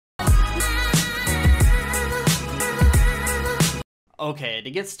Okay, to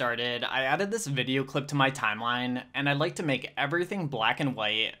get started, I added this video clip to my timeline, and I'd like to make everything black and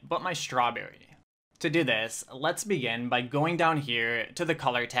white but my strawberry. To do this, let's begin by going down here to the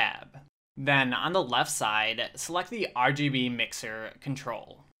Color tab. Then on the left side, select the RGB Mixer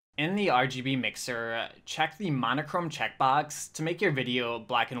control. In the RGB Mixer, check the monochrome checkbox to make your video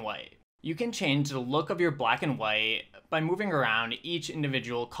black and white. You can change the look of your black and white by moving around each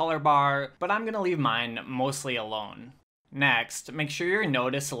individual color bar, but I'm going to leave mine mostly alone. Next, make sure your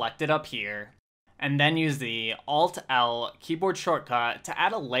node is selected up here, and then use the Alt-L keyboard shortcut to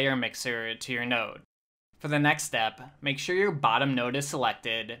add a layer mixer to your node. For the next step, make sure your bottom node is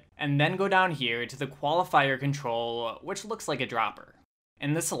selected, and then go down here to the qualifier control, which looks like a dropper.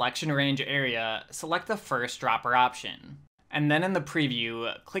 In the selection range area, select the first dropper option, and then in the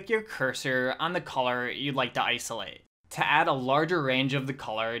preview, click your cursor on the color you'd like to isolate. To add a larger range of the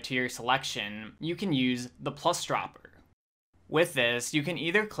color to your selection, you can use the plus dropper. With this, you can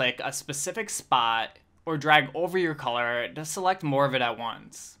either click a specific spot or drag over your color to select more of it at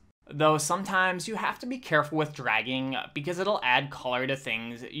once. Though sometimes you have to be careful with dragging because it'll add color to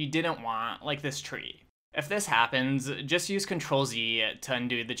things you didn't want, like this tree. If this happens, just use Ctrl-Z to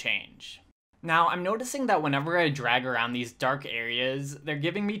undo the change. Now, I'm noticing that whenever I drag around these dark areas, they're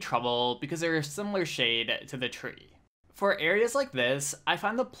giving me trouble because they're a similar shade to the tree. For areas like this, I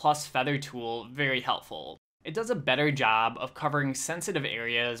find the plus feather tool very helpful. It does a better job of covering sensitive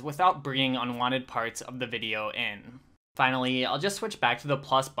areas without bringing unwanted parts of the video in. Finally, I'll just switch back to the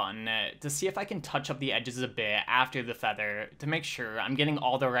plus button to see if I can touch up the edges a bit after the feather to make sure I'm getting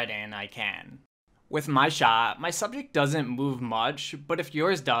all the red in I can. With my shot, my subject doesn't move much, but if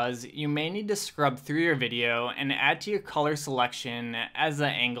yours does, you may need to scrub through your video and add to your color selection as the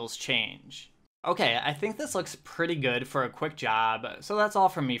angles change. Okay, I think this looks pretty good for a quick job, so that's all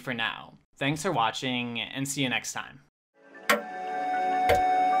from me for now. Thanks for watching, and see you next time.